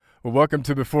Well, welcome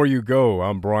to Before You Go.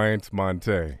 I'm Bryant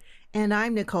Monte. And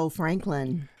I'm Nicole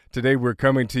Franklin. Today we're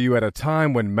coming to you at a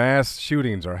time when mass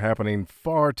shootings are happening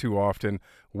far too often,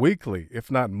 weekly, if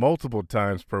not multiple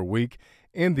times per week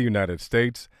in the United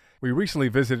States. We recently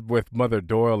visited with Mother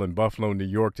Doyle in Buffalo, New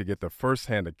York to get the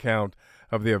firsthand account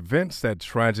of the events that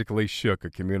tragically shook a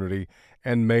community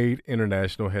and made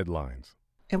international headlines.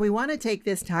 And we want to take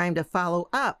this time to follow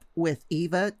up with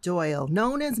Eva Doyle,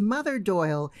 known as Mother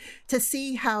Doyle, to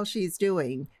see how she's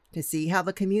doing, to see how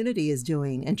the community is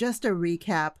doing. And just to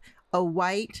recap, a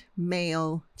white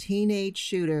male teenage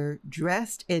shooter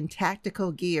dressed in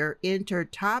tactical gear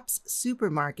entered Tops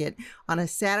Supermarket on a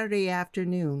Saturday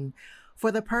afternoon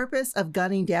for the purpose of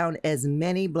gunning down as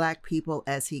many Black people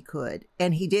as he could.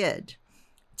 And he did.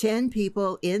 10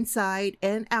 people inside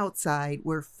and outside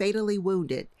were fatally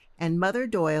wounded. And Mother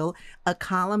Doyle, a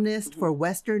columnist for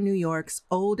Western New York's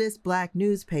oldest Black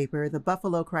newspaper, the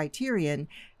Buffalo Criterion,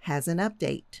 has an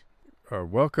update.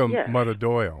 Welcome, yes. Mother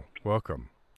Doyle. Welcome.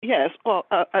 Yes. Well,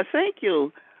 thank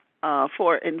you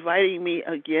for inviting me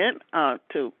again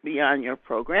to be on your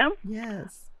program.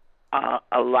 Yes.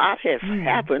 A lot has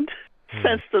happened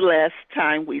since the last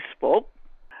time we spoke.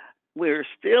 We're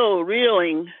still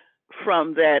reeling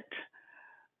from that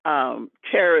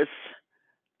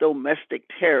domestic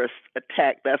terrorist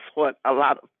attack. That's what a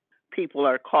lot of people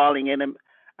are calling it in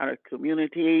our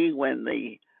community, when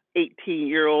the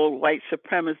 18-year-old white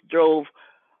supremacist drove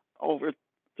over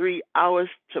 3 hours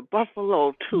to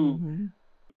Buffalo to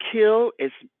kill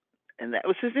and that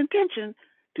was his intention,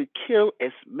 to kill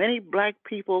as many Black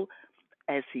people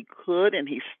as he could. And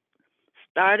he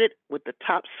started with the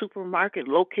Top Supermarket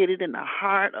located in the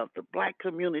heart of the Black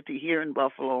community here in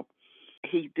Buffalo.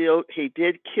 He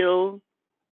did kill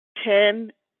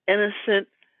 10 innocent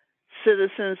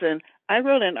citizens. And I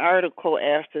wrote an article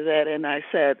after that, and I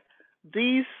said,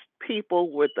 these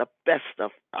people were the best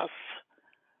of us.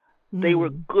 They were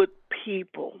good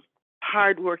people,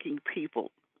 hardworking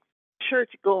people,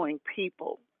 church-going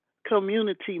people,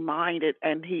 community-minded,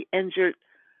 and he injured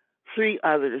 3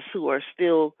 others who are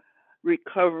still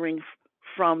recovering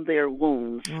from their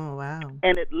wounds. Oh, wow.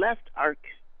 And it left our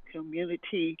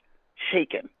community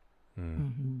shaken.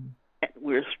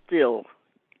 We're still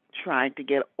trying to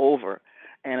get over.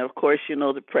 And of course, you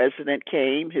know, the president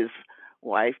came, his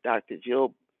wife, Dr.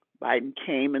 Jill Biden,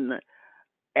 came in the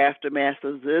aftermath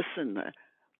of this, and the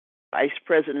Vice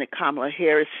President Kamala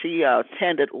Harris, she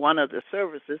attended one of the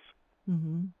services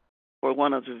for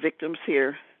one of the victims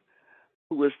here,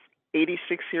 who was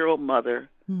 86-year-old mother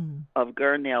of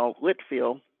Gurnell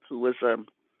Whitfield, who was a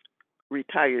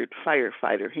retired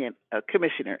firefighter, a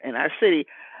commissioner in our city.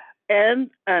 And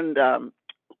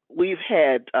we've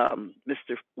had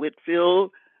Mr.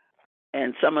 Whitfield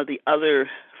and some of the other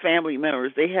family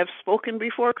members. They have spoken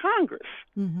before Congress,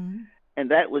 and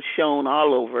that was shown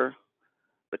all over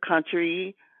the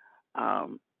country,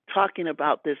 talking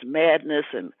about this madness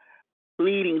and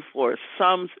pleading for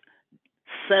some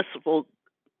sensible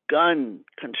gun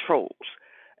controls,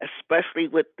 especially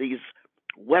with these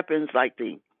weapons like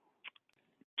the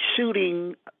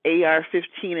shooting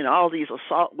AR-15 and all these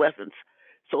assault weapons.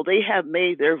 So they have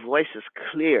made their voices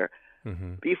clear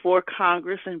before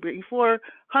Congress and before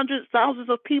hundreds, thousands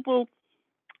of people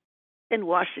in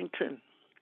Washington.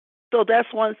 So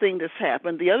that's one thing that's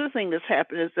happened. The other thing that's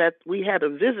happened is that we had a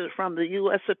visit from the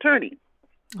U.S. Attorney.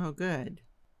 Oh, good.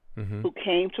 Who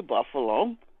came to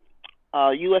Buffalo.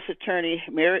 U.S. Attorney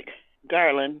Merrick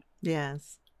Garland.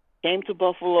 Yes. Came to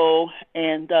Buffalo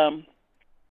and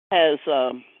has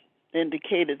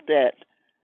indicated that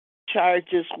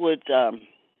charges would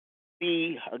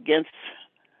be against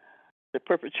the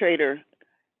perpetrator,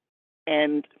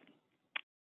 and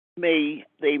they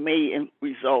may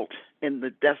result in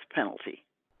the death penalty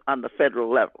on the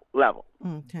federal level.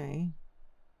 Okay.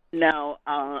 Now,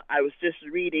 I was just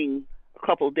reading a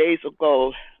couple of days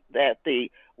ago that the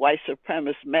white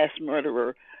supremacist mass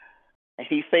murderer,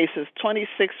 he faces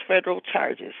 26 federal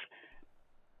charges,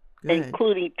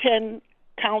 including 10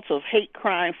 counts of hate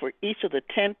crime for each of the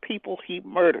 10 people he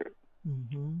murdered.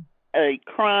 A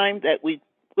crime that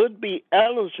would be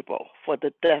eligible for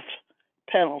the death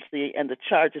penalty, and the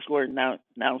charges were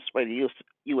announced by the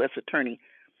U.S. Attorney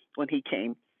when he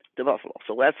came to Buffalo.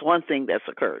 So that's one thing that's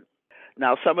occurred.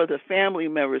 Now, some of the family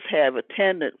members have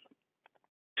attended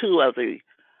 2 of the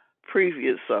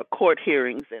previous court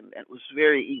hearings, and it was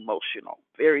very emotional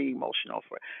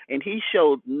and he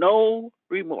showed no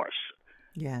remorse.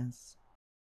 Yes.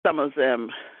 Some of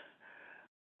them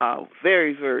are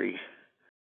very, very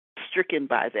stricken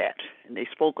by that, and they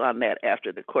spoke on that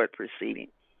after the court proceeding.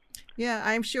 Yeah,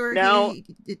 I'm sure now,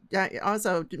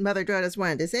 also Mother Doyle just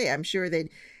wanted to say, I'm sure that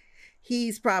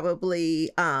he's probably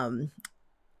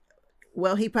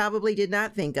well, he probably did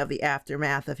not think of the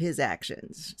aftermath of his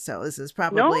actions. So this is No.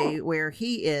 probably where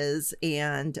he is,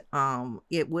 and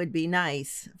it would be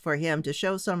nice for him to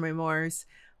show some remorse.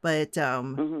 But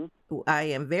Mhm. I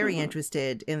am very Mhm.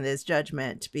 interested in this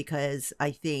judgment because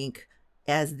I think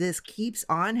as this keeps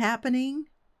on happening,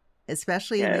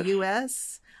 especially in the Yes.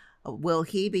 U.S., will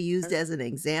he be used as an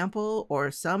example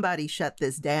or somebody shut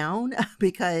this down?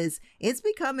 Because it's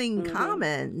becoming Mhm.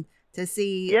 common to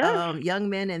see Yes. young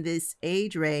men in this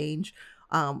age range,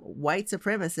 white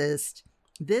supremacists.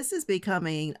 This is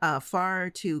becoming far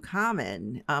too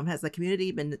common. Has the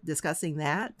community been discussing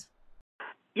that?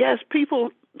 Yes,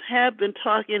 people have been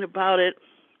talking about it.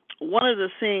 One of the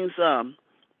things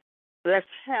that's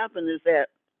happened is that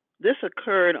this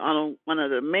occurred on one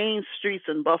of the main streets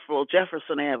in Buffalo,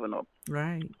 Jefferson Avenue.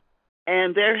 Right.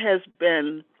 And there has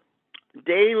been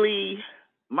daily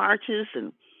marches,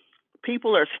 and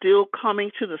people are still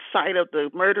coming to the site of the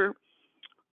murder.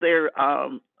 There,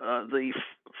 the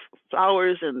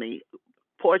flowers and the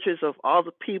portraits of all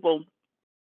the people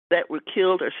that were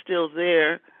killed are still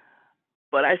there.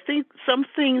 But I think some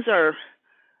things are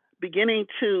beginning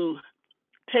to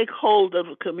take hold of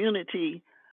the community.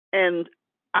 And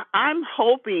I'm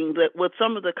hoping that with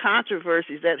some of the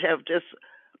controversies that have just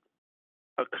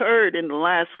occurred in the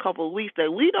last couple of weeks,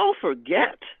 that we don't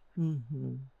forget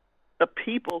Mm-hmm. the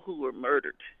people who were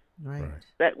murdered, Right. Right.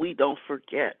 that we don't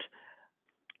forget.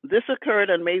 This occurred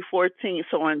on May 14th.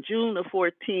 So on June the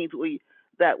 14th, we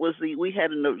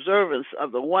had an observance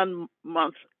of the 1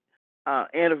 month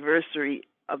anniversary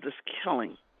of this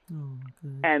killing. Oh,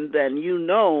 good. And then you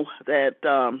know that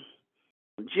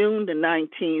June the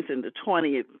 19th and the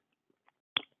 20th,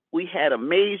 we had a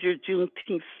major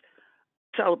Juneteenth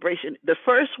celebration. The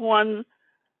first one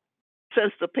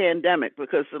since the pandemic,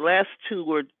 because the last two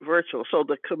were virtual. So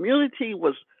the community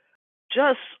was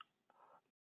just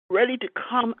ready to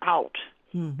come out,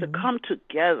 to Mm-hmm. come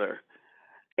together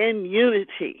in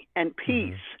unity and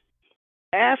peace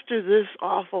Mm-hmm. after this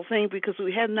awful thing, because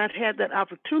we had not had that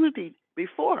opportunity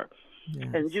before.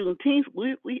 And Yes. Juneteenth,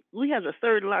 we had the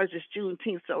third largest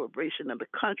Juneteenth celebration in the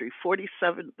country.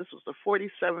 47. This was the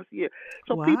 47th year.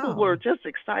 So people were Wow. just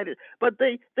excited, but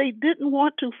they didn't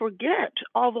want to forget.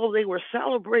 Although they were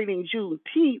celebrating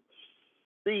Juneteenth,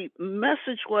 the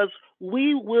message was,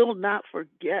 we will not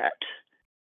forget.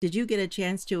 Did you get a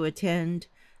chance to attend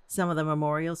some of the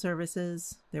memorial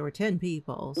services? There were 10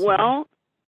 people, so. Well,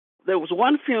 there was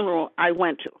one funeral I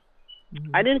went to. I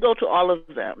Mm-hmm. didn't go to all of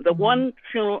them. The Mm-hmm. one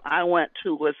funeral I went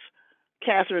to was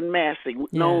Catherine Massey,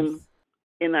 known Yes.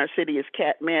 in our city as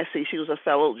Cat Massey. She was a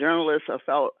fellow journalist, a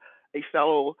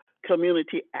fellow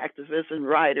community activist and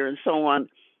writer, and so on.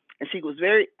 And she was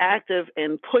very active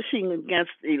in pushing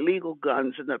against illegal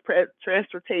guns and the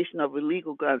transportation of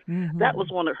illegal guns. That was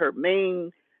Mm-hmm. one of her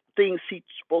main things she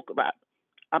spoke about.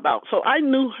 So I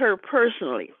knew her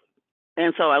personally,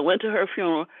 and so I went to her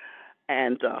funeral,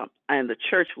 and the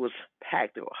church was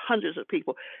packed. There were hundreds of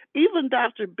people. Even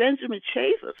Dr. Benjamin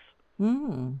Chavis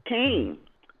Mm. came,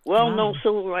 well-known Wow.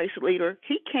 civil rights leader.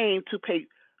 He came to pay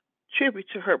tribute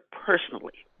to her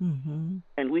personally, Mm-hmm.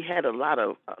 and we had a lot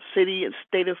of city and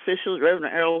state officials.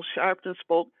 Reverend Errol Sharpton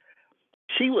spoke.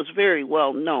 She was very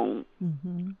well known.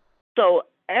 Mm-hmm. So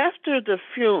after the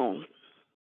funeral,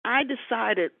 I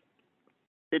decided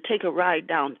to take a ride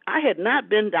down. I had not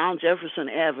been down Jefferson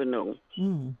Avenue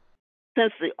Mm.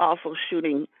 since the awful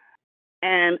shooting.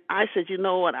 And I said, you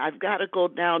know what, I've got to go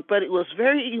down. But it was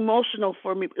very emotional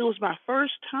for me. It was my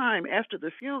first time after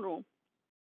the funeral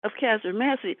of Catherine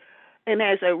Massey. And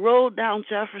as I rode down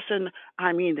Jefferson,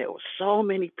 I mean, there were so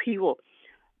many people.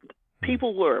 Mm-hmm.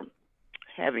 People were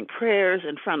having prayers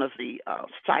in front of the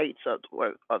sites of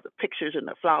the pictures and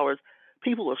the flowers.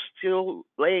 People were still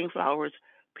laying flowers.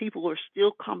 People were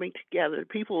still coming together.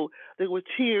 There were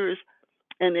tears,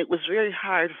 and it was very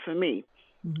hard for me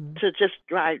Mm-hmm. to just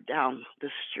drive down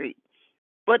the street.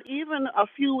 But even a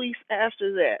few weeks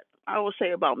after that, I would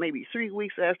say about maybe 3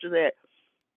 weeks after that,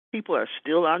 people are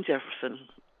still on Jefferson.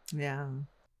 Yeah.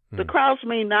 The crowds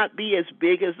may not be as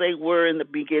big as they were in the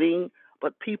beginning,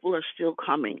 but people are still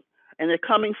coming. And they're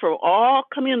coming from all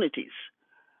communities.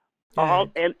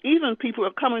 Good. And even people are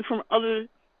coming from other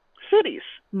cities.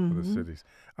 For the Mm-hmm. cities.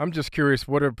 I'm just curious,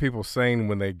 what are people saying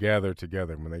when they gather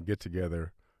together, when they get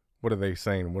together? What are they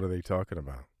saying? What are they talking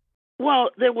about? Well,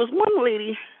 there was one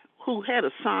lady who had a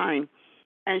sign,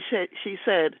 and she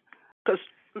said, because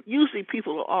usually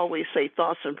people will always say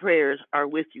thoughts and prayers are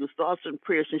with you, thoughts and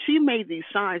prayers. And she made these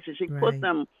signs, and she put Right.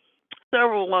 them,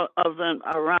 several of them,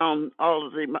 around all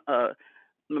of the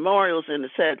memorials, and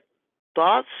it said,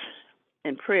 thoughts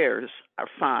and prayers are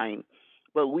fine,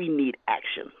 but we need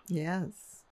action.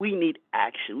 Yes. We need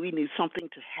action. We need something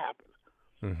to happen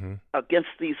Mm-hmm. against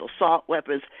these assault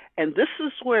weapons. And this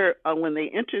is where, when they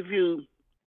interview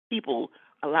people,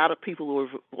 a lot of people were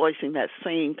voicing that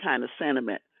same kind of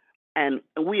sentiment. And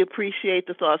we appreciate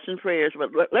the thoughts and prayers,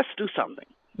 but let's do something.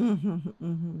 Mm-hmm.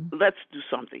 Mm-hmm. Let's do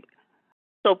something.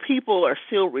 So people are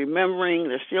still remembering,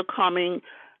 they're still coming,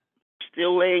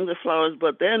 still laying the flowers.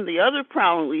 But then the other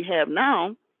problem we have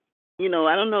now,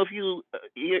 I don't know if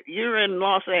you're in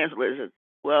Los Angeles.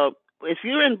 Well, if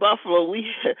you're in Buffalo,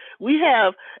 we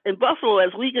have in Buffalo,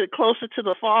 as we get closer to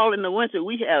the fall and the winter,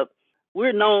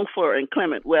 we're known for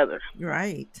inclement weather.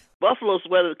 Right. Buffalo's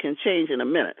weather can change in a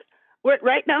minute.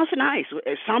 Right now it's nice.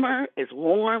 It's summer, it's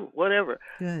warm, whatever.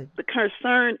 Good. The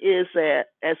concern is that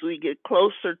as we get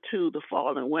closer to the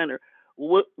fall and winter,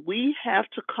 we have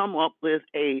to come up with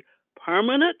a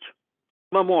permanent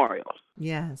memorial.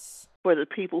 Yes. For the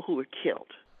people who were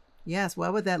killed. Yes.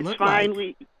 What would that look like?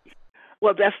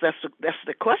 Well, that's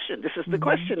the question. This is the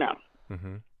question now.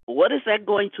 Mm-hmm. What is that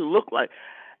going to look like?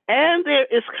 And there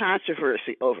is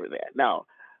controversy over that. Now,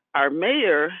 our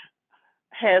mayor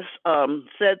has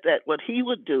said that what he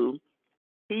would do,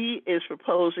 he is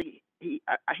proposing,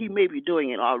 he may be doing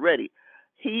it already,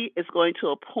 he is going to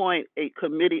appoint a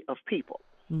committee of people.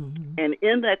 Mm-hmm. And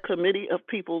in that committee of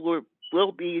people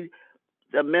will be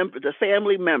the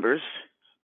family members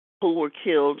who were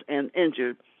killed and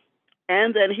injured.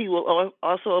 And then he will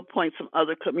also appoint some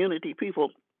other community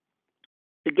people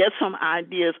to get some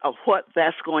ideas of what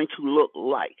that's going to look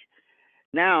like.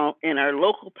 Now, in our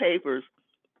local papers,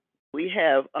 we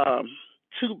have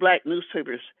 2 black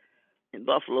newspapers in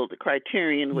Buffalo, the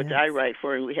Criterion, which I write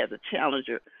for, and we have the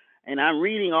Challenger. And I'm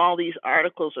reading all these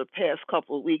articles the past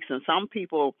couple of weeks, and some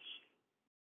people,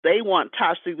 they want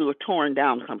Tops to be torn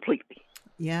down completely.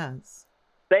 Yes.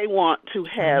 They want to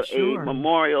have a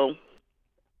memorial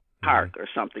park or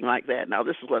something like that. Now,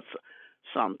 this is what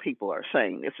some people are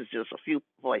saying. This is just a few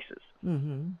voices.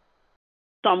 Mm-hmm.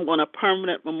 Some want a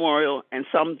permanent memorial, and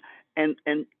some and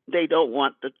they don't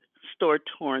want the store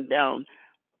torn down.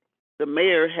 The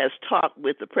mayor has talked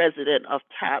with the president of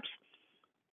Tops,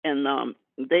 and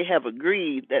they have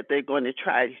agreed that they're going to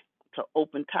try to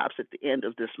open Tops at the end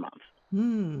of this month.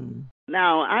 Hmm.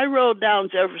 Now, I rode down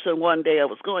Jefferson one day. I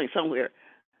was going somewhere,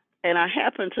 and I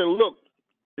happened to look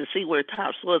to see where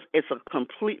Tops was. It's a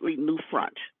completely new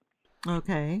front.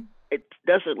 Okay. It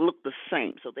doesn't look the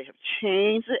same. So they have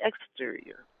changed the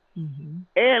exterior. Mm-hmm.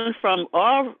 And from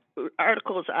all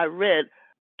articles I read,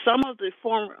 some of the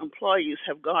former employees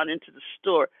have gone into the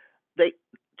store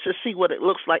to see what it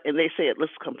looks like, and they say it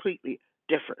looks completely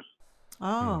different.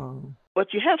 Oh.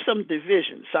 But you have some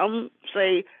division. Some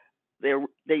say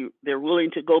they're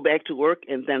willing to go back to work,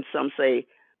 and then some say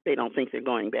they don't think they're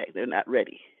going back. They're not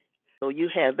ready. So you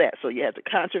have that. So you have the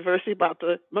controversy about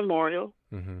the memorial.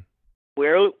 Mm-hmm.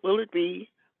 Where will it be?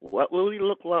 What will it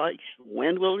look like?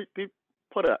 When will it be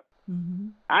put up? Mm-hmm.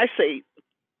 I say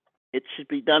it should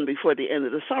be done before the end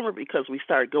of the summer because we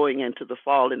start going into the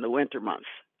fall and the winter months.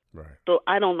 Right. So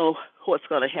I don't know what's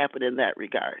going to happen in that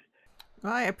regard.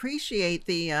 Well, I appreciate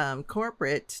the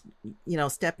corporate,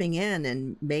 stepping in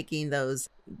and making those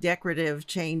decorative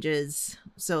changes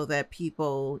so that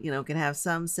people, can have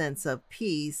some sense of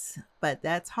peace. But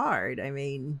that's hard. I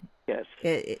mean, yes,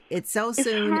 it's so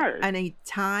soon. Hard. I mean,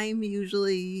 time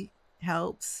usually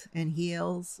helps and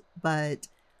heals, but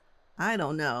I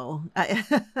don't know.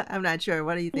 I'm not sure.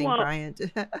 What do you think, Bryant?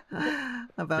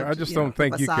 About I just don't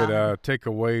think you could take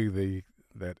away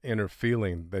that inner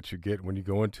feeling that you get when you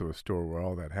go into a store where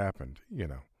all that happened.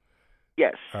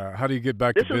 Yes. How do you get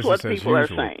back to business as usual? This is what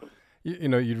people are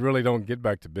saying. You really don't get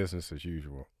back to business as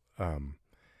usual. And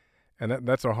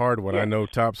that's a hard one. Yes. I know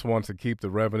Tops wants to keep the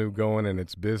revenue going and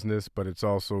it's business, but it's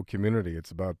also community. It's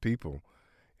about people.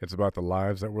 It's about the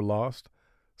lives that were lost.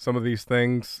 Some of these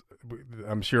things,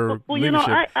 I'm sure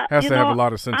leadership has to have a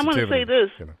lot of sensitivity. I'm going to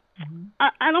say this.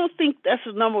 I don't think that's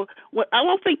the number. I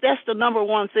don't think that's the number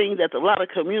one thing that a lot of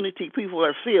community people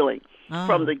are feeling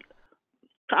from the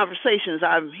conversations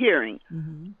I'm hearing.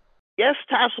 Mm-hmm. Yes,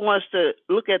 Tops wants to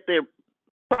look at their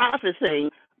profit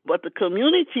thing, but the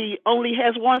community only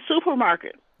has one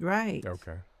supermarket. Right.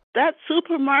 Okay. That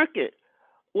supermarket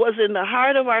was in the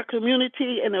heart of our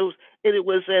community, and it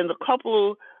was in a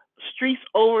couple streets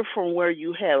over from where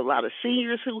you had a lot of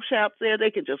seniors who shop there.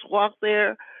 They could just walk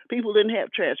there. People didn't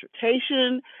have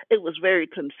transportation. It was very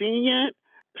convenient.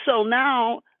 So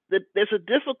now there's a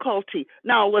difficulty.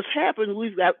 Now what's happened,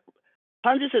 we've got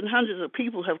hundreds and hundreds of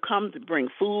people have come to bring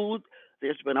food.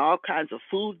 There's been all kinds of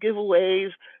food giveaways.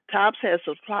 Tops has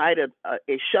supplied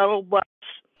a shuttle bus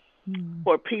Mm.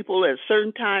 for people at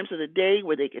certain times of the day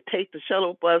where they could take the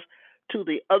shuttle bus to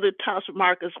the other Tops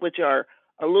markets, which are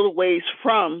a little ways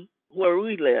from where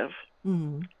we live.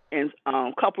 Mm. And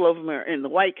a couple of them are in the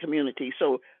white community,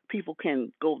 so people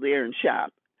can go there and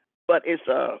shop. But it's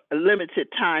a limited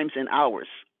times and hours.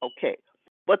 Okay.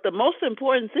 But the most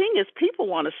important thing is people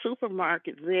want a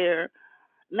supermarket there.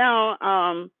 Now,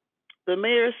 the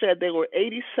mayor said there were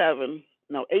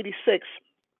 86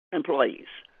 employees.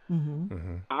 Mm-hmm.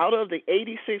 Mm-hmm. Out of the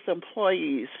 86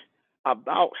 employees,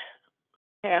 about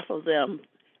half of them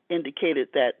indicated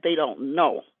that they don't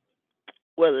know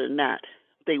whether or not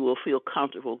they will feel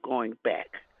comfortable going back,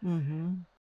 Mm-hmm.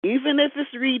 even if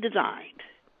it's redesigned.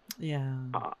 Yeah.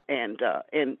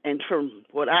 And from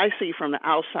what I see from the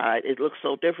outside, it looks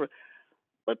so different.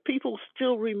 But people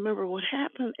still remember what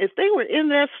happened. If they were in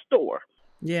that store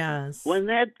Yes. when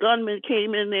that gunman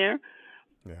came in there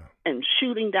Yeah. and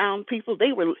shooting down people,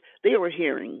 they were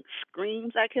hearing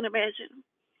screams. I can imagine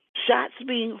shots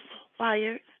being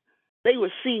fired. They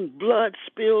were seeing blood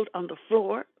spilled on the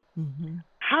floor. Mm-hmm.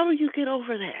 How do you get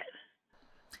over that?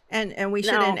 And we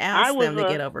shouldn't Now, I ask was them to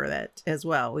get over that as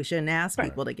well. We shouldn't ask right.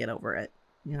 people to get over it.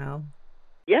 You know.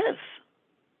 Yes,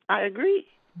 I agree.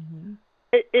 Mm-hmm.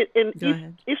 Go And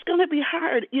ahead. it's going to be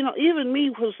hard. Even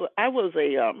me I was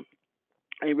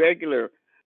a regular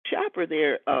shopper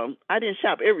there. I didn't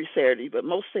shop every Saturday, but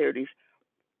most Saturdays.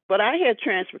 But I had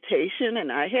transportation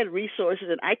and I had resources,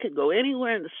 and I could go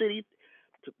anywhere in the city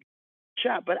to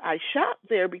shop. But I shopped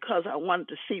there because I wanted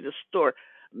to see the store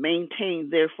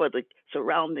maintained there for the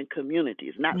surrounding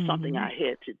communities, not something Mm-hmm. I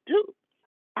had to do.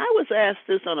 I was asked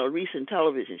this on a recent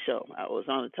television show. I was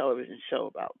on a television show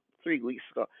about 3 weeks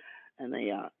ago, and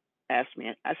they asked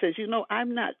me. I said,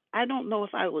 I don't know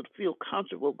if I would feel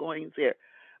comfortable going there,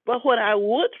 but what I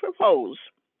would propose,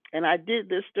 and I did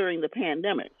this during the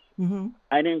pandemic. Mm-hmm.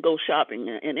 I didn't go shopping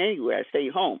in anywhere. I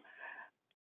stayed home.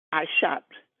 I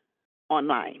shopped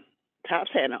online.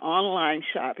 Tops had an online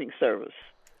shopping service,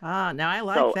 Ah, now I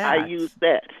like so I that. used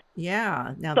that.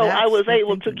 Yeah. Now So I that's was good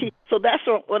able to thinking. keep. So that's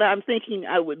what I'm thinking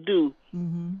I would do.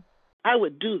 Mm-hmm. I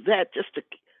would do that just to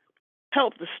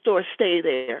help the store stay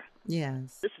there.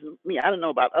 Yes. This is me. I don't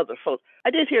know about other folks. I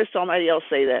did hear somebody else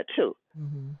say that too,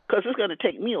 Mm-hmm. because it's going to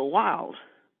take me a while,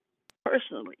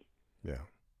 personally, Yeah.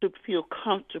 to feel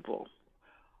comfortable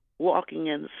walking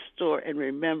in the store and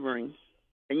remembering.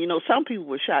 And some people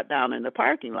were shot down in the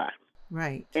parking lot.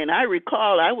 Right. And I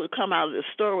recall I would come out of the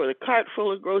store with a cart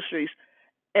full of groceries,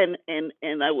 and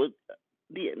I would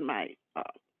be in my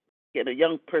get a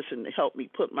young person to help me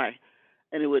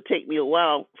and it would take me a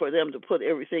while for them to put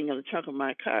everything in the trunk of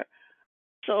my car.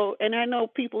 So, and I know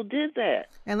people did that.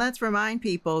 And let's remind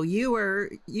people you were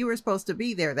supposed to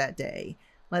be there that day.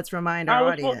 Let's remind our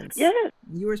I was audience.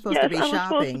 You were supposed to be I was supposed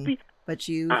to shopping, be. but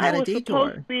you I had a was supposed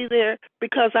to detour. be there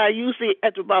because I usually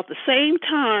at about the same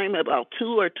time, about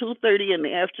 2 or 2:30 in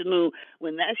the afternoon,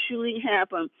 when that shooting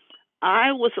happened,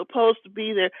 I was supposed to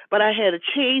be there, but I had a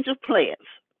change of plans.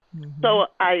 Mm-hmm. So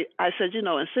I said,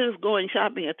 instead of going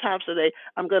shopping at Tops today,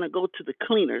 I'm going to go to the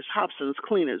cleaners, Hobson's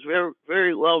Cleaners, very,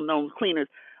 very well-known cleaners.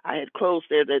 I had clothes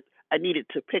there that I needed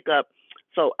to pick up,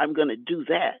 so I'm going to do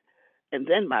that. And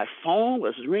then my phone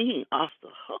was ringing off the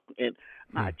hook, and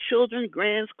my children,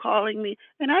 grands calling me,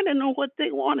 and I didn't know what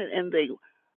they wanted. And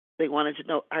they wanted to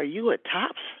know, are you at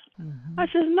Tops? Mm-hmm. I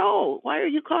said, no. Why are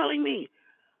you calling me?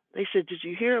 They said, did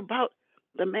you hear about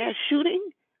the mass shooting?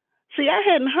 See, I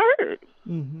hadn't heard.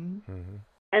 Mm-hmm. Mm-hmm.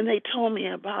 And they told me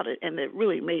about it, and it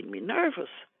really made me nervous.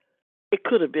 It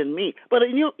could have been me. But, a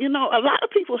lot of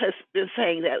people have been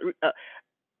saying that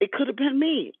it could have been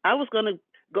me. I was going to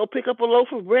go pick up a loaf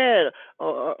of bread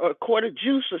or a quart of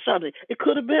juice or something. It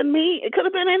could have been me. It could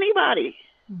have been anybody.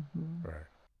 Mm-hmm. Right.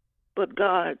 But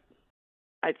God,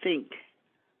 I think,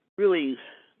 really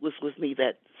was with me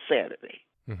that Saturday.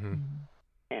 Mm-hmm.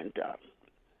 And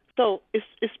so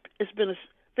it's been a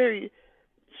very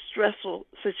stressful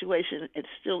situation. It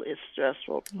still is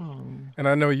stressful. Oh. And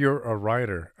I know you're a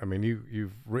writer. I mean,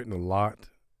 you've written a lot.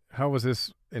 How has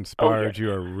this inspired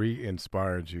you or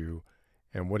re-inspired you?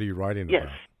 And what are you writing about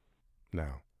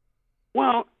now?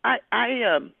 Well,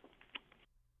 I'm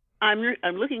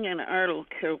looking at an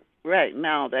article right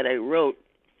now that I wrote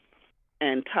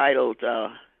entitled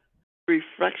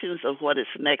 "Reflections of What Is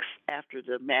Next After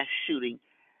the Mass Shooting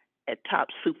at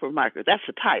Tops Supermarket." That's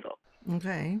the title.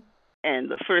 Okay. And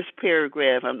the first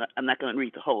paragraph, I'm not going to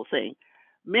read the whole thing.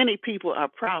 Many people are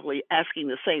probably asking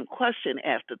the same question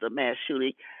after the mass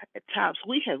shooting at Tops.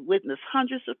 We have witnessed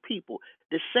hundreds of people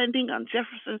descending on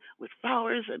Jefferson with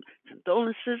flowers and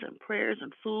condolences and prayers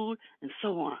and food and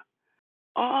so on.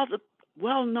 All the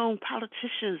well-known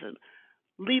politicians and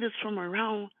leaders from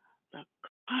around the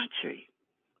country.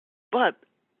 But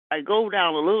I go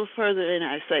down a little further and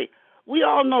I say, we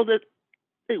all know that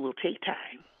it will take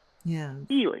time. Yeah.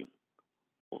 Healing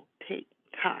will take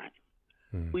time.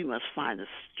 Mm. We must find the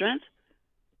strength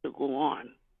to go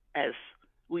on as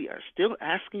we are still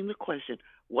asking the question,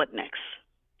 what next?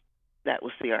 That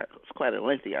was the article. It's quite a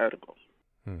lengthy article.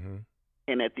 Mm-hmm.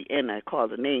 And at the end, I call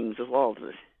the names of all of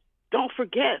this. Don't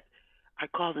forget, I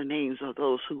call the names of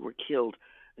those who were killed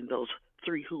and those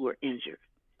 3 who were injured.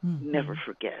 Mm-hmm. Never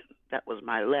forget. That was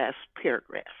my last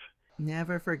paragraph.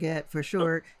 Never forget, for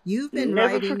sure. You've been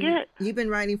Never writing. forget. You've been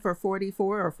writing for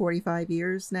 44 or 45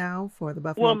 years now for the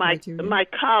Buffalo Criteria. My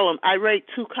column. I write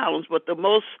 2 columns, but the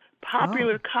most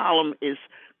popular column is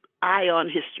Eye on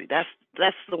History.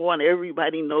 That's the one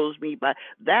everybody knows me by.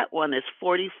 That one is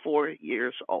 44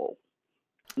 years old.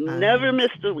 Never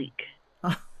missed a week.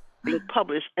 Being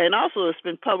published, and also it's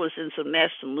been published in some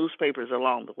national newspapers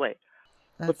along the way.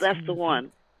 But that's the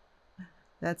one.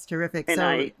 That's terrific. And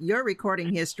so you're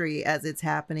recording history as it's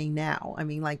happening now. I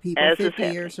mean, like people 50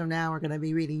 years from now are going to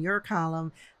be reading your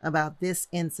column about this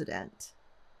incident.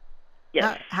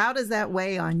 Yes. How does that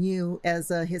weigh on you as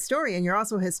a historian? You're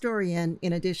also a historian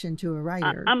in addition to a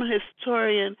writer. I'm a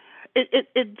historian.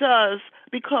 It does,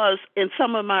 because in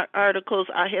some of my articles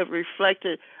I have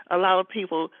reflected a lot of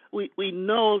people. We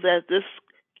know that this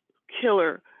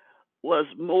killer was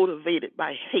motivated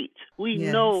by hate. We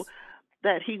know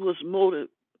that he was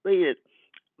motivated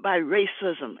by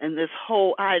racism and this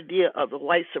whole idea of the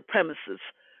white supremacist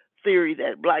theory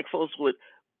that black folks would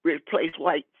replace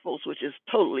white folks, which is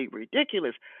totally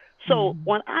ridiculous. So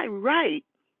when I write,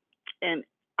 and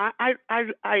I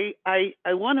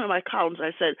one of my columns,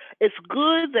 I said, it's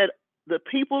good that the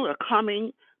people are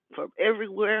coming from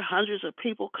everywhere, hundreds of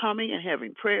people coming and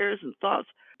having prayers and thoughts,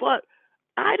 but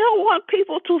I don't want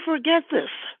people to forget this.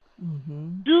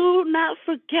 Mm-hmm. Do not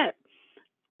forget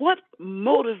what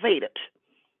motivated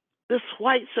this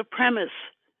white supremacist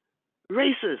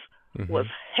racist was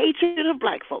hatred of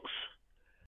black folks.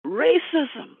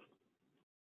 Racism.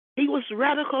 He was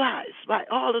radicalized by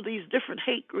all of these different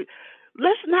hate groups.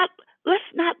 Let's not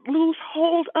lose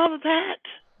hold of that.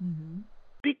 Mm-hmm.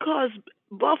 Because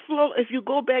Buffalo, if you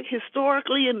go back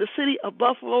historically in the city of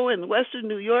Buffalo in western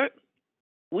New York,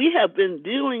 we have been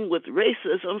dealing with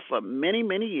racism for many,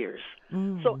 many years.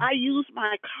 So I use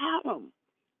my column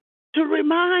to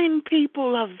remind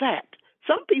people of that.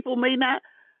 Some people may not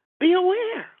be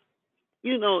aware.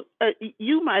 You know,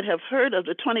 you might have heard of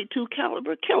the 22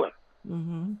 caliber killer.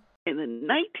 Mm-hmm. In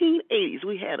the 1980s,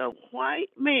 we had a white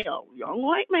male, young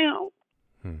white male,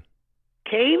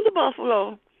 came to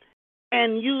Buffalo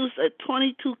and used a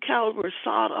 22 caliber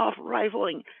sawed-off rifle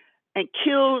and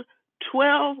killed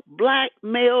 12 black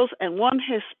males and 1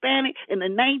 Hispanic in the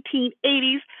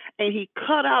 1980s, and he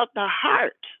cut out the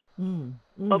heart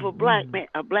of a black man,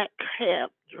 a black cab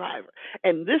driver.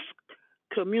 And this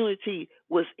community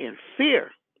was in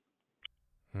fear.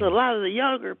 So a lot of the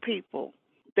younger people,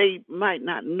 they might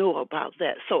not know about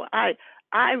that. So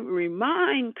I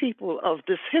remind people of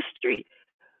this history.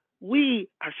 We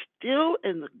are still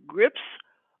in the grips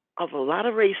of a lot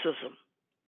of racism.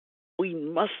 We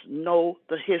must know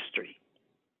the history.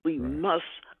 We must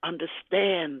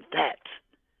understand that.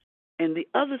 And the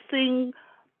other thing,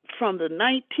 from the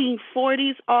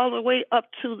 1940s all the way up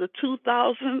to the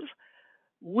 2000s,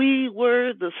 we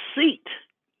were the seat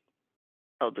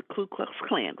of the Ku Klux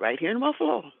Klan right here in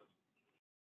Buffalo.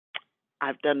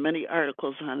 I've done many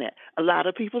articles on that. A lot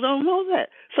of people don't know that.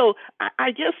 So I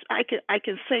guess I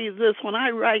can say this: when I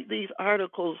write these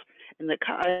articles,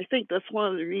 I think that's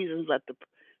one of the reasons that the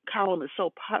column is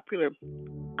so popular.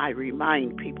 I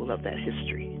remind people of that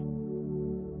history.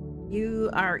 You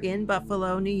are in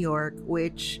Buffalo, New York,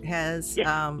 which has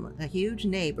a huge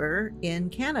neighbor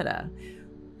in Canada.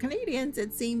 Canadians,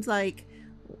 it seems like,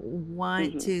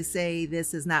 want to say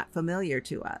this is not familiar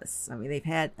to us. I mean, they've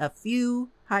had a few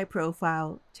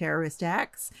high-profile terrorist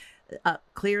acts.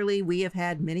 Clearly, we have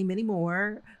had many, many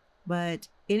more. But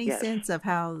any sense of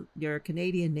how your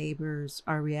Canadian neighbors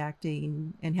are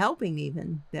reacting and helping,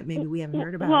 even, that maybe we haven't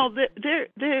heard about? Well,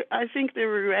 I think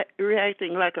they're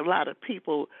reacting like a lot of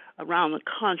people around the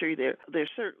country. They're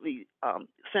certainly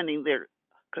sending their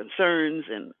concerns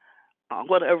and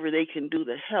whatever they can do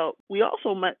to help. We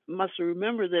also must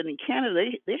remember that in Canada,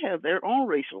 they have their own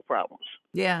racial problems.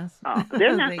 Yes.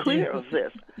 They're not clear of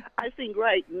this. I think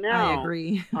right now, I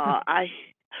agree.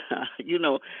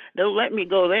 Don't let me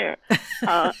go there.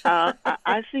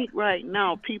 I think right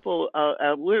now people,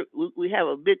 we have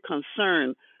a big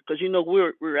concern because,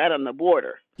 we're right on the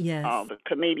border. Yes. The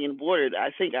Canadian border.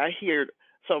 I think I hear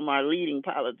some of our leading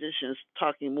politicians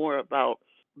talking more about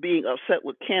being upset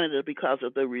with Canada because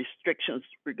of the restrictions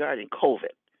regarding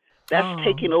COVID. That's Oh.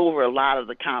 taking over a lot of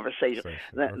the conversation.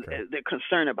 Okay. They're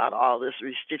concerned about all this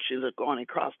restrictions of going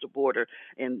across the border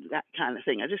and that kind of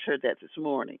thing. I just heard that this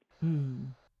morning. Hmm.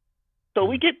 So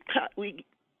we get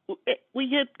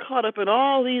caught up in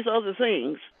all these other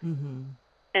things, Mm-hmm.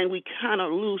 and we kind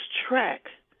of lose track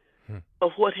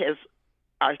of what has.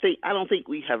 I don't think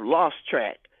we have lost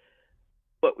track,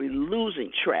 but we're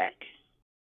losing track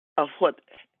of what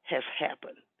has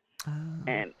happened. Oh.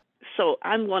 And so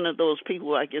I'm one of those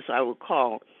people. I guess I would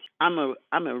call. I'm a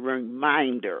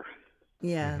reminder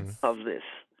Yes. of this.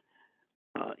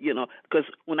 Because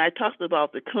when I talked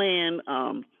about the Klan,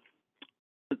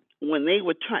 when they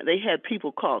were trying, they had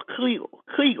people called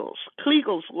Kliegels.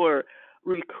 Kliegels were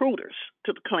recruiters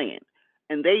to the Klan,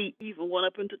 and they even went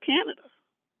up into Canada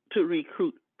to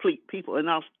recruit people. And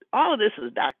all of this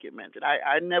is documented.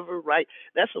 I never write.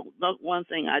 That's one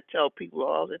thing I tell people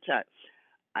all the time.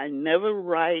 I never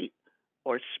write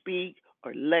or speak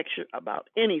or lecture about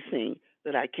anything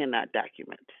that I cannot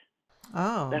document.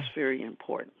 Oh. That's very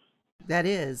important. That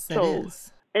is.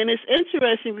 And it's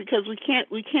interesting because we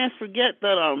can't forget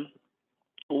that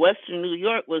Western New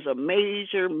York was a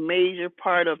major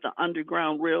part of the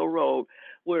Underground Railroad,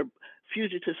 where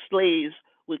fugitive slaves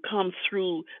would come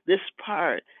through this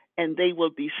part, and they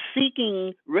would be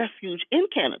seeking refuge in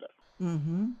Canada.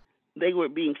 Mm-hmm. They were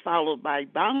being followed by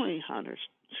bounty hunters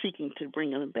seeking to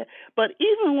bring them back. But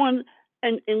even when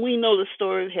and we know the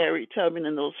story of Harriet Tubman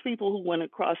and those people who went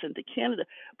across into Canada,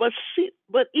 but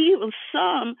even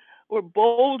some were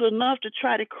bold enough to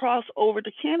try to cross over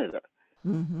to Canada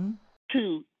Mm-hmm.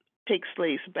 to take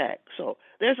slaves back. So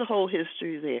there's a whole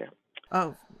history there.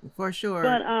 Oh, for sure.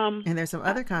 But and there's some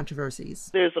other controversies.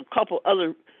 There's a couple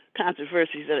other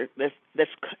controversies that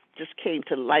just came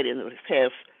to light in the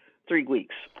past 3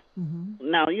 weeks.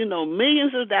 Mm-hmm. Now,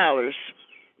 millions of dollars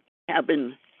have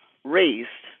been raised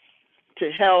to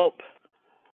help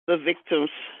the victims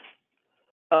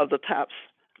of the Tops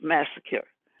massacre.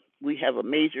 We have a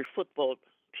major football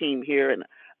team here, and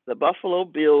the Buffalo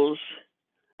Bills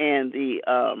and the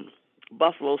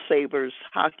Buffalo Sabres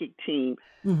hockey team.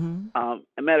 Mm-hmm. As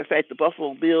a matter of fact, the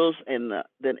Buffalo Bills and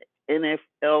the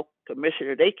NFL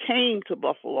commissioner, they came to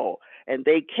Buffalo, and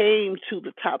they came to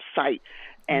the Top site,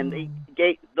 and they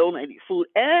donated food,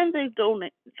 and they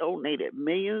donated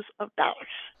millions of dollars.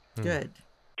 Good.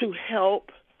 To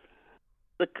help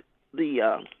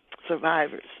the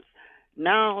survivors.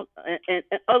 Now, and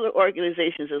other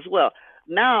organizations as well.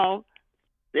 Now,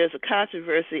 there's a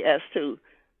controversy as to,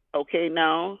 okay,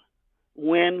 now,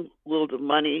 when will the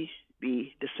money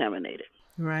be disseminated?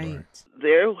 Right.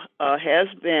 There has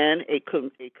been a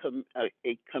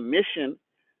commission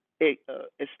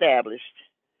established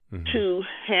to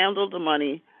handle the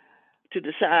money, to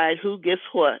decide who gets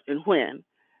what and when.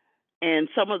 And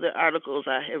some of the articles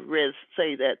I have read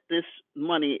say that this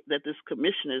money that this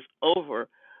commission is over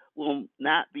will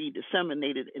not be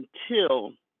disseminated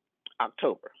until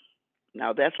October.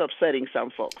 Now, that's upsetting some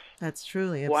folks. That's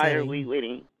truly upsetting. Why are we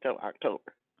waiting till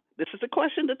October? This is a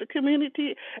question that the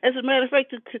community, as a matter of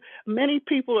fact, many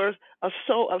people are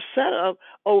so upset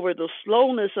over the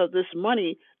slowness of this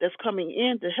money that's coming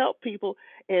in to help people.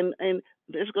 And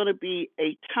there's going to be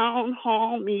a town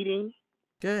hall meeting.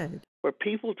 Good. For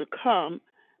people to come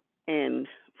and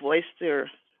voice their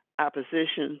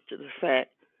opposition to the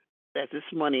fact that this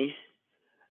money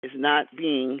is not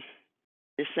being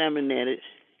disseminated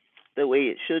the way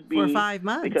it should be. For 5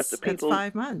 months. Because That's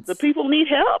 5 months. The people need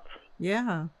help.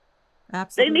 Yeah,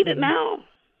 absolutely. They need it now.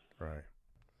 Right.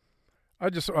 I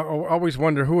always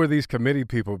wonder, who are these committee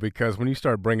people? Because when you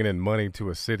start bringing in money to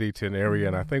a city, to an area,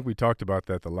 and I think we talked about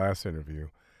that the last interview,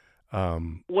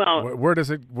 where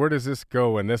does this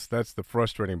go? And that's the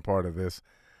frustrating part of this.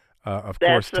 Of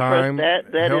course, time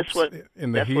helps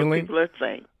in the healing, what people are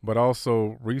saying. But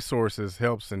also resources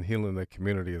helps in healing the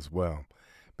community as well.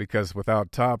 Because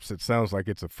without Tops, it sounds like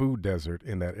it's a food desert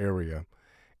in that area,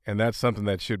 and that's something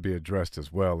that should be addressed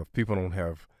as well. If people don't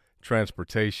have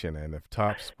transportation, and if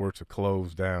Tops were to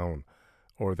close down,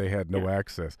 or they had no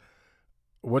access,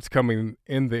 what's coming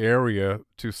in the area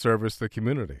to service the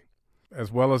community,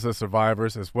 as well as the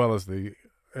survivors, as well as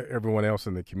everyone else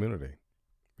in the community?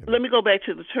 Let me go back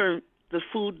to the term. The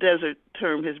food desert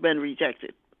term has been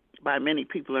rejected by many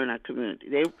people in our community.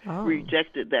 They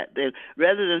rejected that.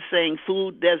 Rather than saying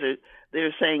food desert,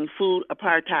 they're saying food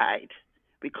apartheid,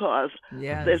 because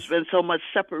there's been so much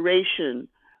separation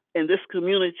in this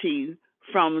community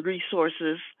from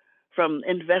resources, from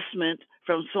investment,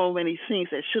 from so many things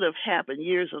that should have happened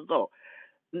years ago.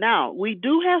 Now, we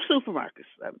do have supermarkets.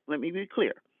 Let me be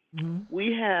clear. Mm-hmm.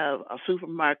 We have a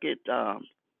supermarket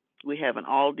We have an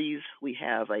Aldi's. We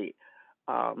have a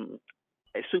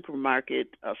supermarket,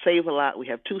 a Save-A-Lot. We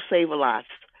have two Save-A-Lots.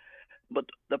 But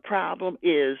the problem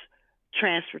is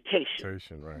transportation,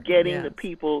 Station, right. getting the Yes.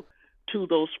 people to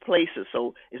those places.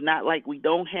 So it's not like we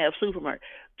don't have supermarkets.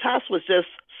 Tops was just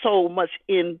so much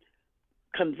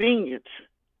inconvenience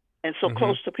and so Mm-hmm.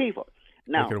 close to people.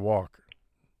 They Now, could walk.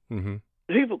 Mm-hmm.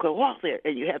 people could walk there,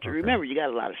 and you have to Okay. remember you got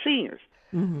a lot of seniors.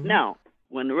 Mm-hmm. Now,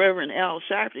 when the Reverend Al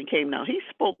Sharpton came down, he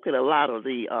spoke at a lot of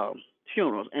the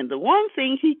funerals, and the one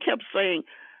thing he kept saying,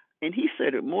 and he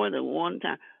said it more than one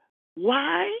time,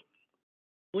 why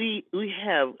we're going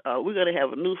to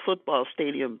have a new football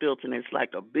stadium built, and it's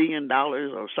like $1 billion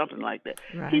or something like that.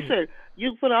 He Right. said,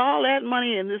 you put all that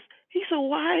money in this. He said,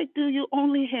 why do you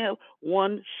only have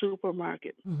one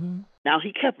supermarket? Mm-hmm. Now,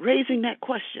 he kept raising that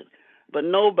question, but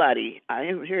I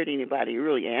haven't heard anybody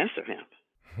really answer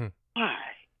him. Why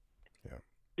Yeah.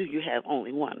 do you have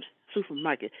only one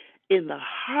supermarket in the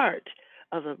heart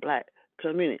of the black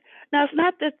community? Now, it's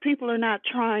not that people are not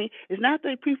trying. It's not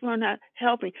that people are not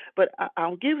helping. But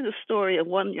I'll give you the story of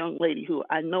one young lady who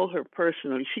I know her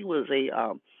personally. She was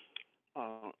a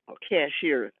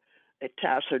cashier at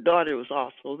Tops. Her daughter was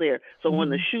also there. So when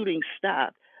the Mm-hmm. shooting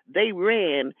stopped, they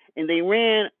ran and they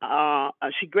ran.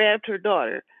 She grabbed her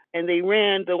daughter and they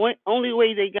ran. Only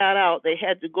way they got out, they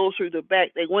had to go through the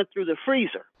back. They went through the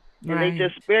freezer and they Right.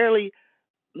 just barely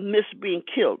missed being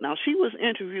killed. Now, she was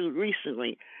interviewed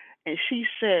recently, and she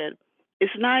said,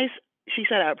 it's nice. She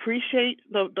said, I appreciate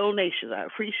the donations. I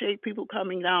appreciate people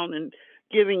coming down and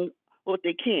giving what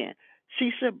they can.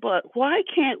 She said, but why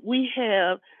can't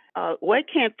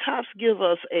Tops give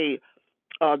us a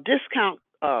discount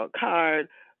card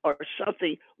or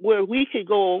something where we could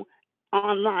go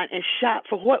online and shop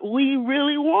for what we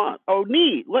really want or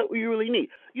need, what we really need.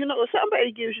 If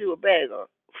somebody gives you a bag of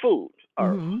food or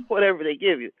Mm-hmm. whatever they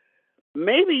give you,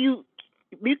 maybe you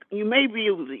may be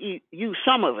able to use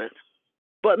some of it,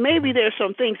 but maybe there's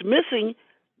some things missing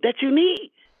that you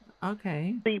need.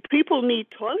 Okay. See, people need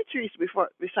toiletries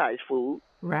besides food.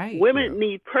 Right. Yeah. Women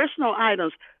need personal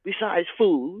items besides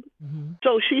food. Mm-hmm.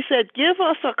 So she said, give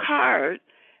us a card.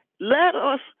 Let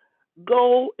us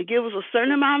go, give us a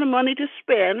certain amount of money to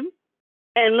spend,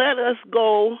 and let us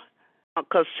go,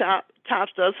 because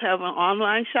Tops does have an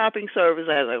online shopping service,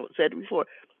 as I said before,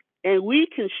 and we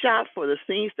can shop for the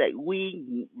things that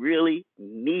we really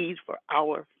need for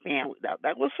our family.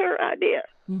 That was her idea,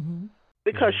 Mm-hmm.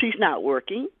 because Mhm. she's not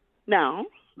working. Now,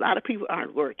 a lot of people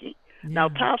aren't working. Now,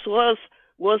 Yeah. Tops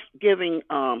was giving,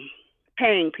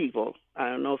 paying people. I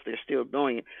don't know if they're still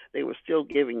doing it. They were still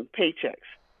giving paychecks.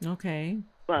 Okay.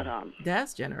 But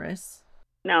That's generous.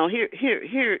 now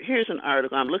here's an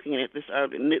article. I'm looking at this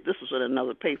article. And this was in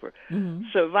another paper. Mm-hmm.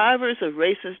 Survivors of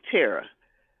racist terror.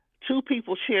 2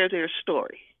 people share their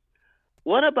story.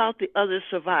 What about the other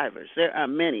survivors? There are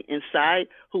many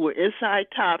who were inside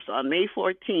Tops on May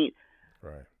 14th,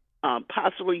 Right.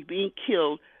 possibly being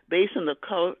killed based on the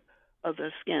color of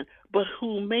their skin, but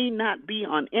who may not be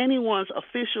on anyone's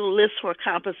official list for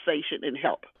compensation and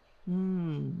help.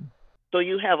 Mm. So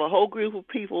you have a whole group of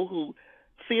people who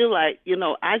feel like,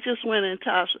 I just went in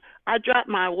Tops, I dropped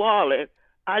my wallet,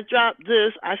 I dropped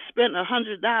this, I spent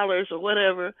 $100 or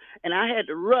whatever, and I had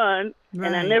to run, and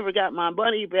I Right. never got my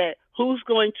money back. Who's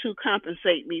going to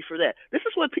compensate me for that? This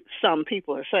is what some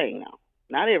people are saying now.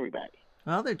 Not everybody.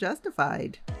 Well, they're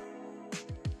justified.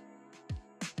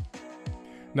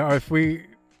 Now,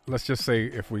 let's just say,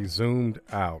 if we zoomed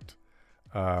out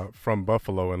from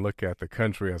Buffalo and look at the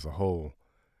country as a whole,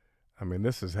 I mean,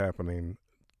 this is happening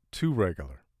too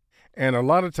regular. And a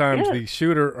lot of times Yeah. the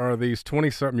shooter are these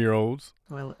 20-something-year-olds,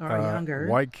 Well, or younger.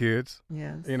 white kids,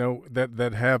 Yes.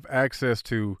 that have access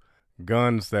to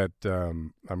guns that,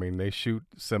 they shoot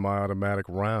semi-automatic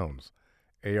rounds,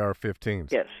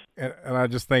 AR-15s. Yes. And I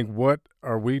just think, what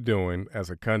are we doing as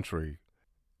a country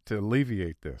to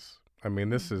alleviate this? I mean,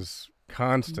 this is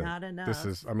constant. Not enough. This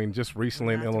is, just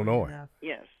recently in Not doing Illinois, enough.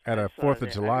 Yes. at I a saw 4th of that.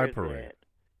 I July heard parade,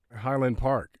 that. Highland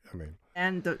Park,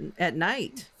 And at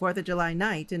night, 4th of July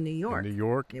night in New York. in New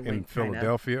York, it in went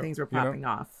Philadelphia. things were popping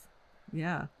off.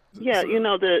 Yeah. Yeah, So-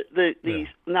 the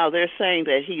now they're saying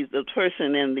that he's the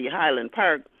person in the Highland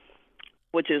Park,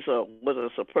 which was a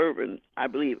suburban, I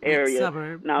believe, area.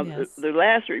 Suburb. Now Yes. the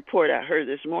last report I heard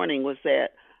this morning was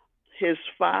that his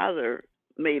father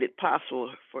made it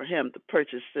possible for him to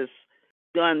purchase this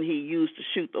gun he used to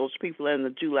shoot those people in the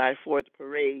July 4th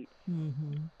parade.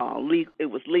 Mm-hmm. It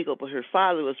was legal, but her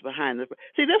father was behind the.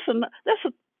 See,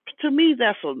 to me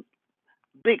that's a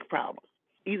big problem.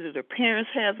 Either their parents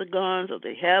have the guns or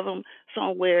they have them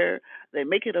somewhere. They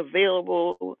make it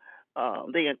available.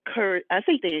 They encourage. I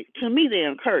think they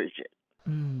encourage it.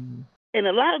 Mm. And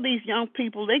a lot of these young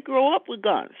people, they grow up with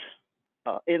guns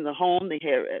in the home. They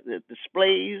have the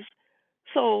displays.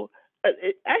 So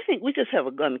I think we just have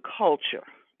a gun culture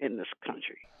in this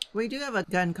country. We do have a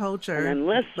gun And culture,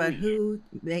 unless but we,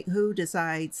 who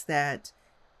decides that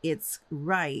it's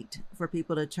right for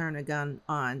people to turn a gun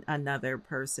on another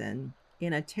person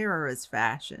in a terrorist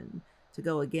fashion, to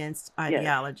go against yes,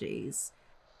 ideologies,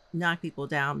 knock people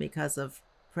down because of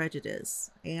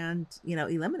prejudice, and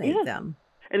eliminate yes. them?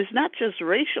 And it's not just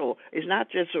racial. It's not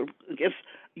just against,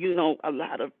 a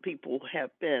lot of people have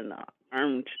been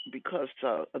armed because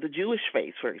of the Jewish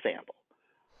faith, for example.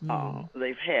 Mm.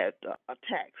 They've had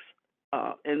attacks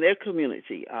in their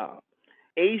community.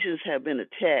 Asians have been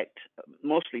attacked,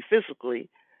 mostly physically,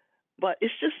 but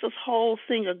it's just this whole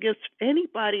thing against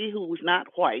anybody who's not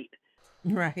white.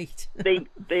 Right.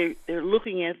 They're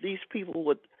looking at these people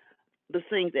with the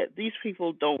thing that these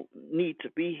people don't need to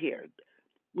be here.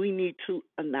 We need to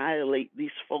annihilate these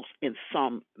folks in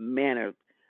some manner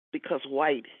because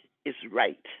white is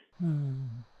right. Hmm.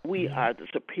 We Yeah. are the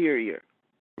superior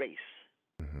race.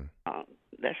 Hmm. Um,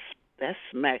 that's that's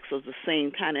smacks of the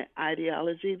same kind of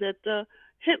ideology that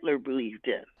Hitler believed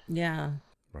in. Yeah.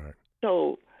 Right.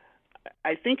 So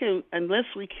I think unless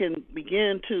we can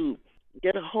begin to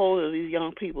get a hold of these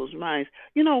young people's minds,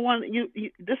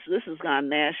 this has gone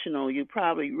national. You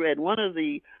probably read one of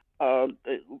the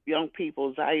young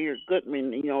people, Zaire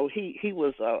Goodman. He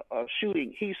was a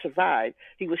shooting. He survived.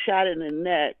 He was shot in the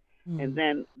neck, and Mm.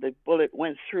 then the bullet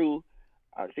went through,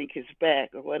 I think, his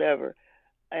back or whatever.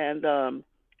 And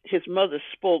his mother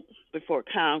spoke before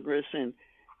Congress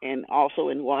and also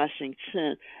in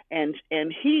Washington,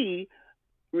 and he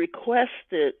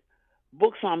requested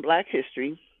books on Black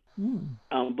history,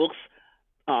 Mm. books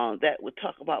that would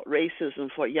talk about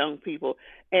racism for young people.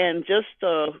 And just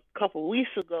a couple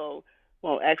weeks ago,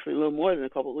 well, actually a little more than a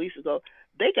couple weeks ago,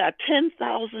 they got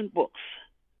 10,000 books.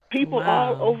 People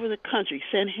all Wow. over the country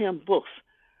sent him books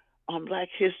on Black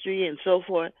history and so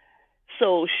forth.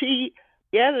 So she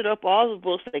gathered up all the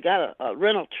books. They got a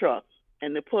rental truck,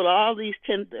 and they put all these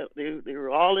 10. They were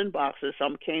all in boxes.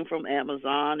 Some came from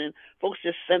Amazon, and folks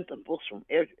just sent them books from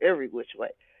every which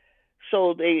way.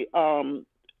 So they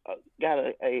got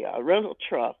a rental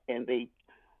truck, and they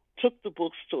took the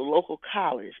books to a local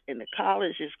college, and the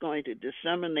college is going to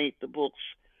disseminate the books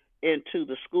into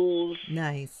the schools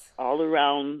Nice. all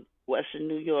around Western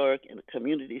New York and the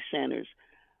community centers,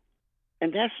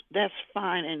 and that's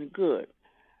fine and good.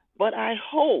 But I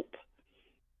hope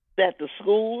that the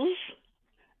schools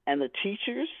and the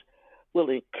teachers will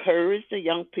encourage the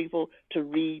young people to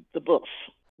read the books.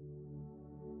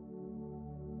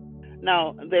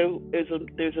 Now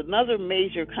there's another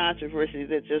major controversy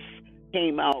that just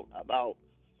came out about,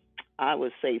 I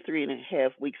would say,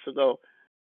 3.5 weeks ago.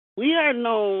 We are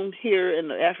known here in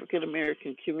the African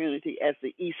American community as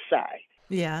the East Side.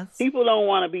 Yes. People don't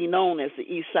want to be known as the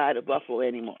East Side of Buffalo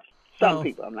anymore. Some Oh,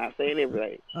 people, I'm not saying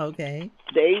everybody. okay.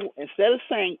 They, instead of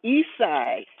saying East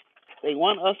Side, they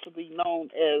want us to be known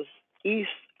as East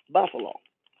Buffalo.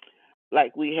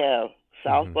 Like we have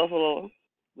South Hmm. Buffalo,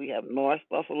 we have North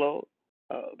Buffalo,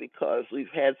 because we've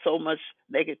had so much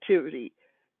negativity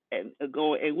and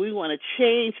we want to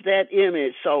change that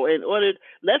image. So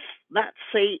let's not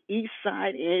say East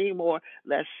Side anymore.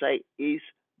 Let's say East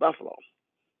Buffalo.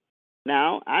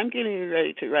 Now I'm getting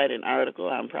ready to write an article.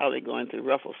 I'm probably going to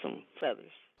ruffle some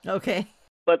feathers, Okay.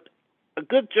 but a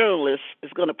good journalist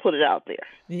is going to put it out there.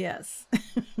 Yes.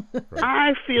 Right.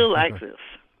 I feel like this.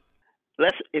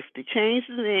 If they change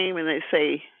the name and they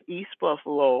say East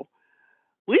Buffalo,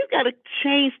 we've got to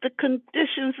change the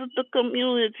conditions of the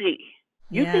community.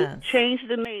 You can Yes. change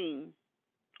the name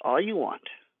all you want.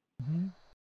 Mhm.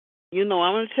 I'm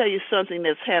going to tell you something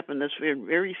that's happened that's very,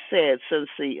 very sad since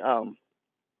the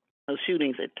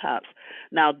shootings at Tops.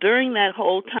 Now, during that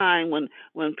whole time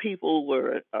when people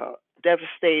were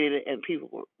devastated and people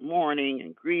were mourning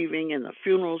and grieving and the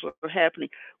funerals were happening,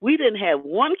 we didn't have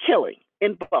one killing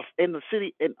in the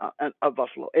city of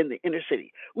Buffalo, in the inner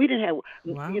city. We didn't have,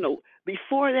 Wow.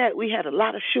 before that we had a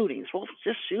lot of shootings, folks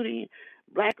just shooting,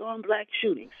 black on black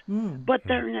shootings. Mm. But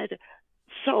during that,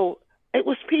 so it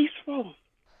was peaceful.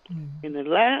 Mm. In the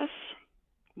last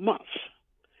month,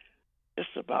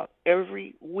 just about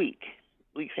every week,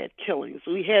 we've had killings.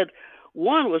 We had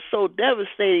one was so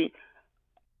devastating.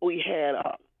 We had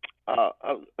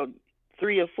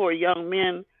three or four young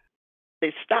men.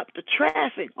 They stopped the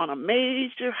traffic on a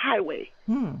major highway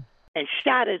Mm. and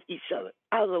shot at each other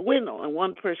out of the window, and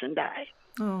one person died.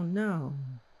 Oh no.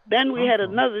 It's Then we had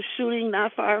awful. another shooting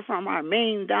not far from our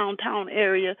main downtown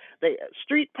area. The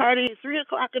street party, 3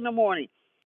 o'clock in the morning.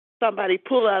 Somebody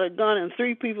pulled out a gun and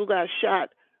three people got shot.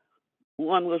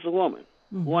 one was a woman.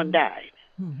 Mm-hmm. One died.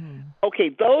 Mm-hmm. Okay,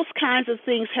 those kinds of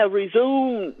things have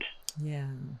resumed. Yeah.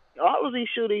 All of these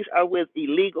shootings are with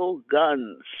illegal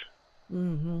guns.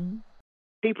 Mm-hmm.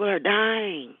 People are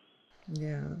dying.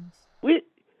 Yes. We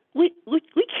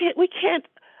can't.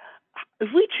 If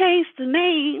we change the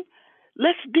name,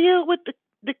 let's deal with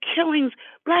the killings,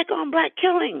 black on black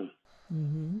killing.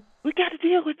 Mm-hmm. We got to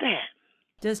deal with that.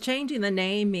 Does changing the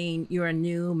name mean you're a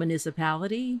new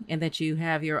municipality and that you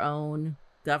have your own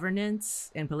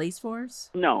governance and police force?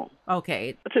 No.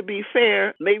 Okay. To be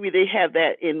fair, maybe they have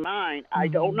that in mind. I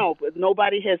don't know, but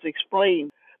nobody has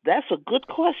explained. That's a good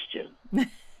question.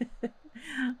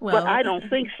 Well, but I don't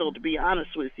think so, to be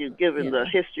honest with you, given the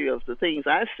history of the things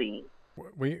I've seen.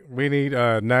 We need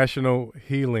national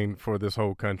healing for this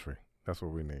whole country. That's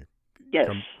what we need. Yes.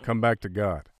 Come back to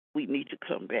God. We need to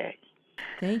come back.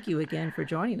 Thank you again for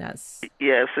joining us.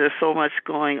 Yes, there's so much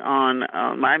going on.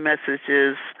 My message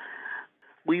is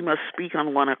we must speak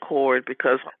on one accord,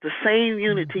 because the same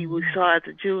unity we saw at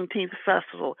the Juneteenth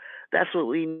Festival, that's what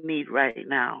we need right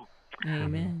now.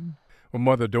 Amen. Well,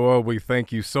 Mother Doyle, we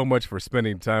thank you so much for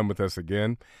spending time with us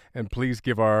again. And please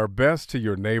give our best to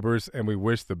your neighbors, and we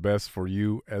wish the best for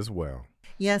you as well.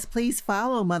 Yes, please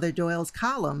follow Mother Doyle's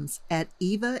columns at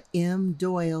evamdoyle.com.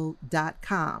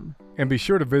 And be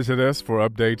sure to visit us for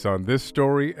updates on this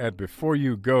story at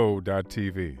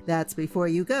beforeyougo.tv. That's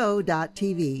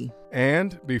beforeyougo.tv.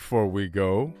 And before we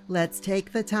go, let's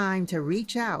take the time to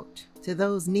reach out to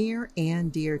those near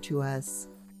and dear to us.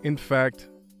 In fact,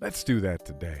 let's do that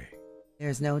today.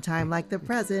 There's no time like the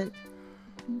present.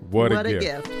 What a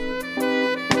gift.